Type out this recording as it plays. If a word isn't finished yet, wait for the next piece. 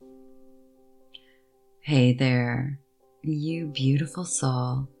Hey there, you beautiful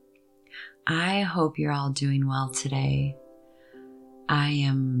soul. I hope you're all doing well today. I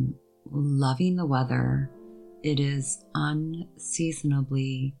am loving the weather. It is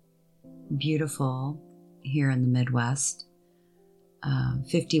unseasonably beautiful here in the Midwest.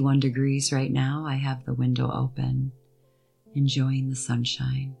 51 degrees right now. I have the window open, enjoying the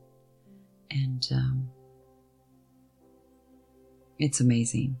sunshine. And it's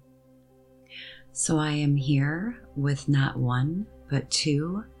amazing. So I am here with not one, but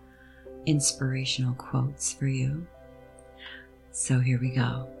two inspirational quotes for you. So here we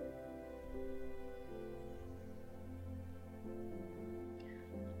go.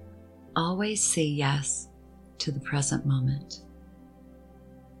 Always say yes to the present moment.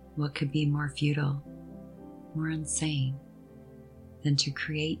 What could be more futile, more insane, than to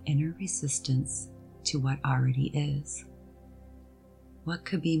create inner resistance to what already is? What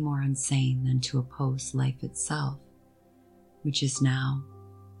could be more insane than to oppose life itself, which is now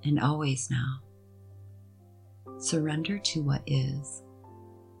and always now? Surrender to what is.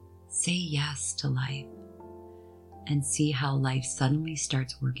 Say yes to life and see how life suddenly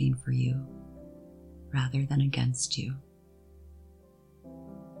starts working for you rather than against you.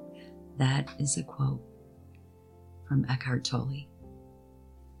 That is a quote from Eckhart Tolle.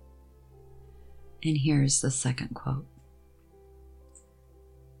 And here's the second quote.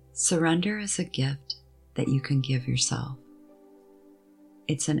 Surrender is a gift that you can give yourself.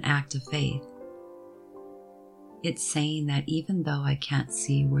 It's an act of faith. It's saying that even though I can't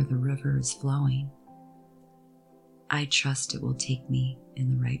see where the river is flowing, I trust it will take me in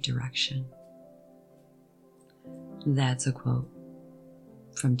the right direction. That's a quote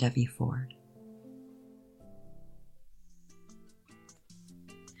from Debbie Ford.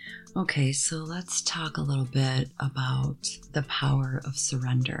 Okay, so let's talk a little bit about the power of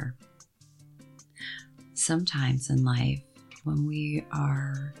surrender. Sometimes in life, when we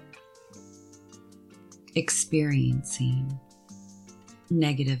are experiencing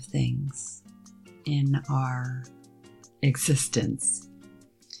negative things in our existence,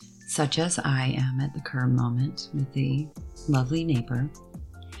 such as I am at the current moment with a lovely neighbor,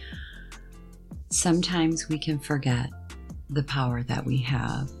 sometimes we can forget the power that we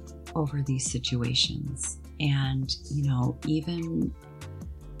have over these situations. And, even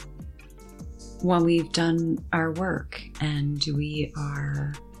when we've done our work and we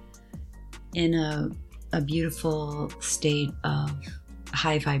are in a beautiful state of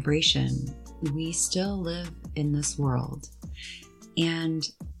high vibration, we still live in this world. And,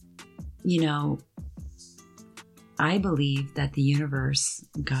 I believe that the universe,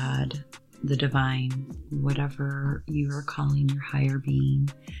 God, the divine, whatever you are calling your higher being,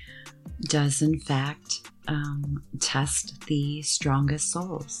 does in fact test the strongest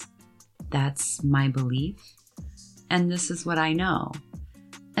souls. That's my belief, and this is what I know.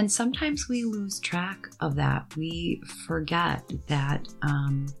 And sometimes we lose track of that. We forget that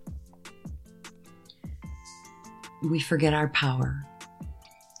we forget our power.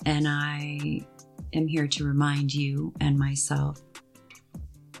 And I am here to remind you and myself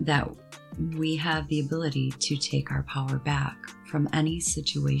that we have the ability to take our power back from any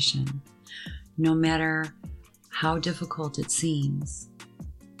situation, no matter how difficult it seems.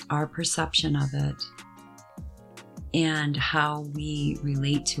 Our perception of it and how we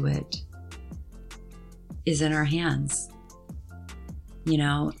relate to it is in our hands,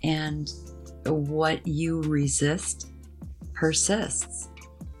 and what you resist persists.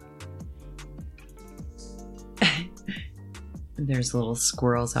 There's little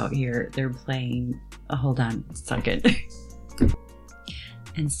squirrels out here. They're playing. Hold on a second.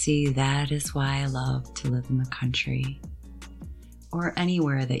 And see, that is why I love to live in the country or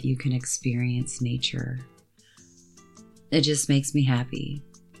anywhere that you can experience nature. It just makes me happy.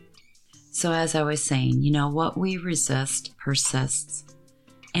 So as I was saying, what we resist persists.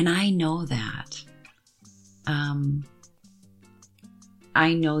 And I know that.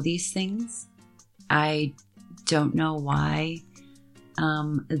 I know these things. I don't know why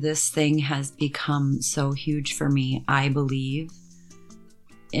this thing has become so huge for me. I believe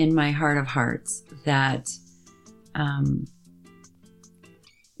in my heart of hearts that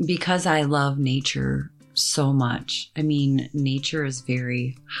because I love nature so much, nature is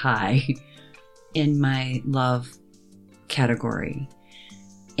very high in my love category.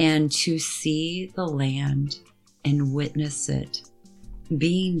 And to see the land and witness it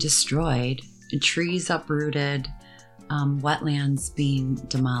being destroyed, trees uprooted, wetlands being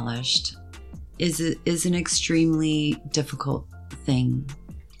demolished is an extremely difficult thing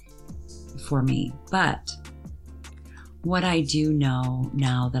for me. But what I do know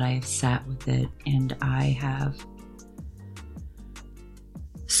now that I have sat with it and I have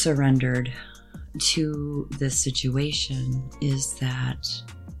surrendered to this situation is that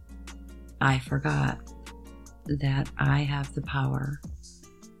I forgot that I have the power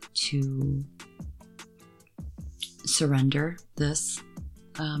to surrender this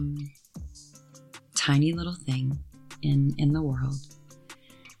tiny little thing in the world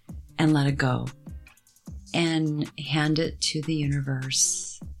and let it go and hand it to the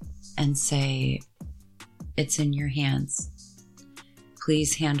universe and say, it's in your hands.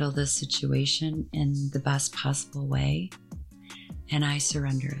 Please handle this situation in the best possible way, and I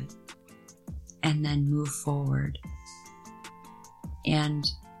surrender it. And then move forward. And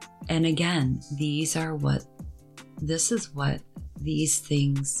again, this is what these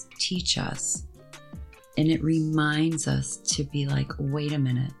things teach us. And it reminds us to be like, wait a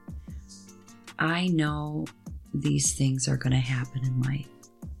minute. I know these things are going to happen in life.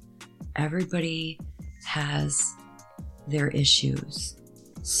 Everybody has their issues.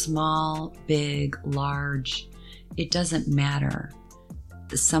 Small, big, large. It doesn't matter.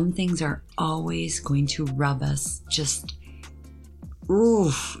 Some things are always going to rub us, just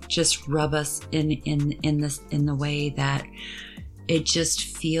rub us in the way that it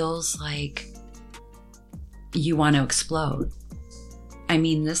just feels like you want to explode. I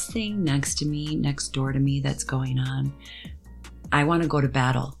mean, this thing next door to me that's going on, I want to go to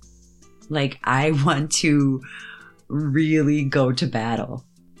battle. Like, I want to really go to battle.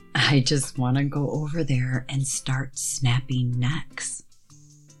 I just want to go over there and start snapping necks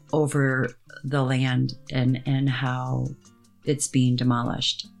over the land and how it's being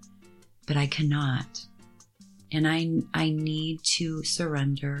demolished. But I cannot. And I need to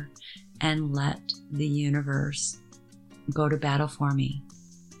surrender and let the universe go to battle for me.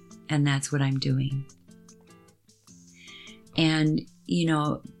 And that's what I'm doing. And,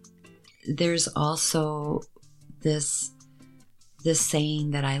 there's also this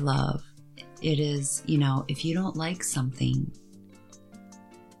saying that I love. It is, if you don't like something,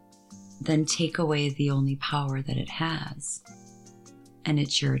 then take away the only power that it has, and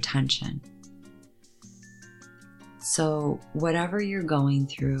it's your attention. So whatever you're going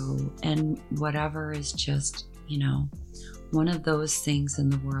through and whatever is just, one of those things in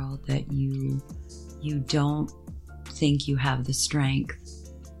the world that you don't think you have the strength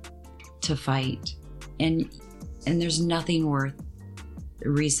to fight, and there's nothing worth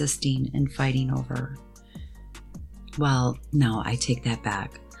resisting and fighting over. Well, no, I take that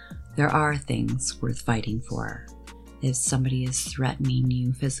back. There are things worth fighting for. If somebody is threatening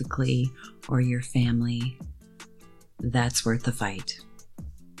you physically or your family, that's worth the fight.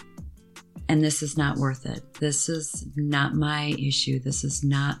 And this is not worth it. This is not my issue. This is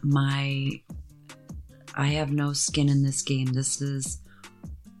not I have no skin in this game. This is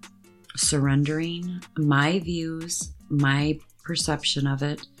surrendering my views, my perception of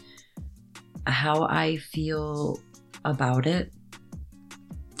it, how I feel about it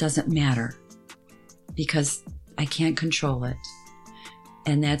doesn't matter because I can't control it.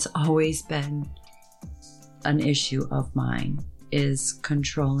 And that's always been an issue of mine, is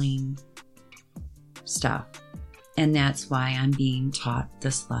controlling stuff. And that's why I'm being taught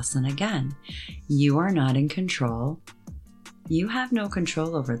this lesson again. You are not in control. You have no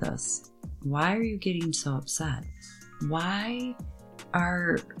control over this. Why are you getting so upset? Why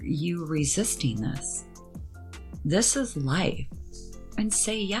are you resisting this? This is life. And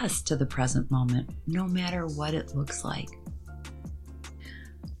say yes to the present moment, no matter what it looks like.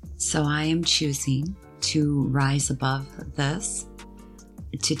 So I am choosing to rise above this,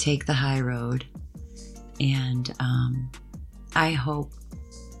 to take the high road. And I hope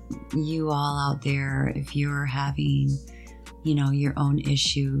you all out there, if you're having, your own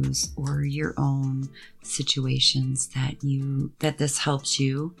issues or your own situations, that this helps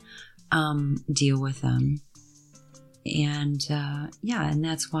you deal with them. And and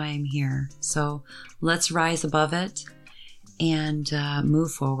that's why I'm here. So let's rise above it and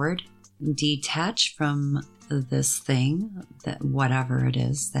move forward. Detach from this thing, that whatever it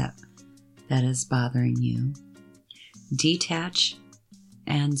is that is bothering you. Detach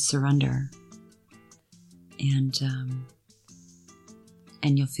and surrender, and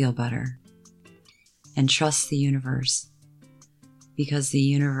you'll feel better. And trust the universe, because the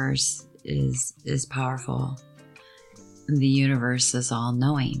universe is powerful. The universe is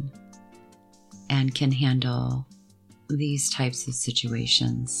all-knowing and can handle these types of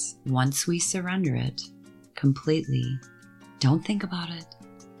situations. Once we surrender it completely, don't think about it.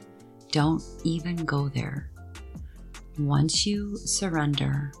 Don't even go there. Once you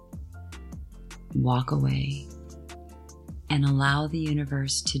surrender, walk away and allow the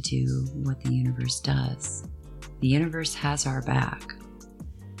universe to do what the universe does. The universe has our back,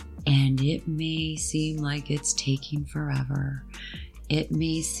 and it may seem like it's taking forever. It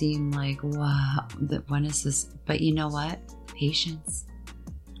may seem like, wow, when is this? But you know what? Patience.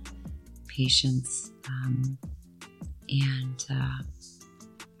 Patience. And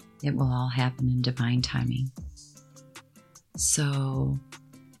it will all happen in divine timing. So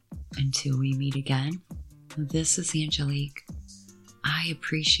until we meet again, this is Angelique. I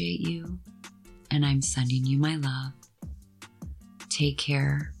appreciate you, and I'm sending you my love. Take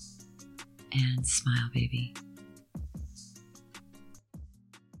care and smile, baby.